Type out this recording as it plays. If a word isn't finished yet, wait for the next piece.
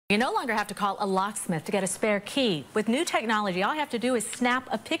You no longer have to call a locksmith to get a spare key. With new technology, all you have to do is snap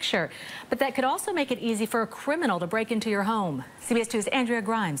a picture. But that could also make it easy for a criminal to break into your home. CBS 2's Andrea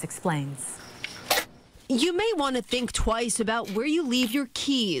Grymes explains. You may want to think twice about where you leave your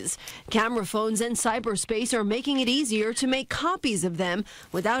keys. Camera phones and cyberspace are making it easier to make copies of them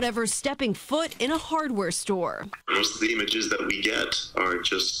without ever stepping foot in a hardware store. Most of the images that we get are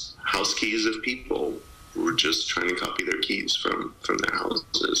just house keys of people who are just trying to copy their keys from their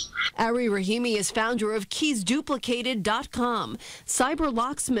houses. Ari Rahimi is founder of keysduplicated.com. Cyber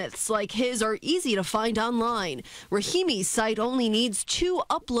locksmiths like his are easy to find online. Rahimi's site only needs 2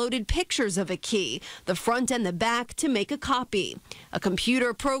 uploaded pictures of a key, the front and the back, to make a copy. A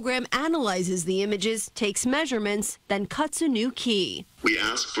computer program analyzes the images, takes measurements, then cuts a new key. We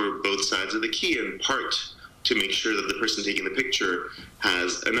ask for both sides of the key in part to make sure that the person taking the picture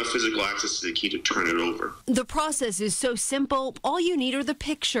has enough physical access to the key to turn it over. The process is so simple, all you need are the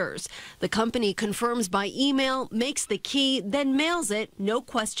pictures. The company confirms by email, makes the key, then mails it, no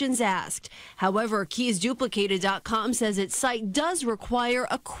questions asked. However, keysduplicated.com says its site does require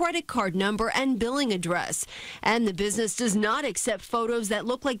a credit card number and billing address. And the business does not accept photos that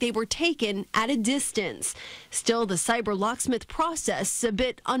look like they were taken at a distance. Still, the cyber locksmith process is a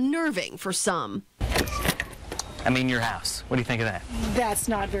bit unnerving for some. I mean, your house. What do you think of that? That's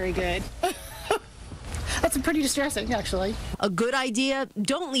not very good. That's pretty distressing, actually. A good idea?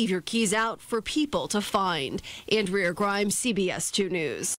 Don't leave your keys out for people to find. Andrea Grymes, CBS 2 News.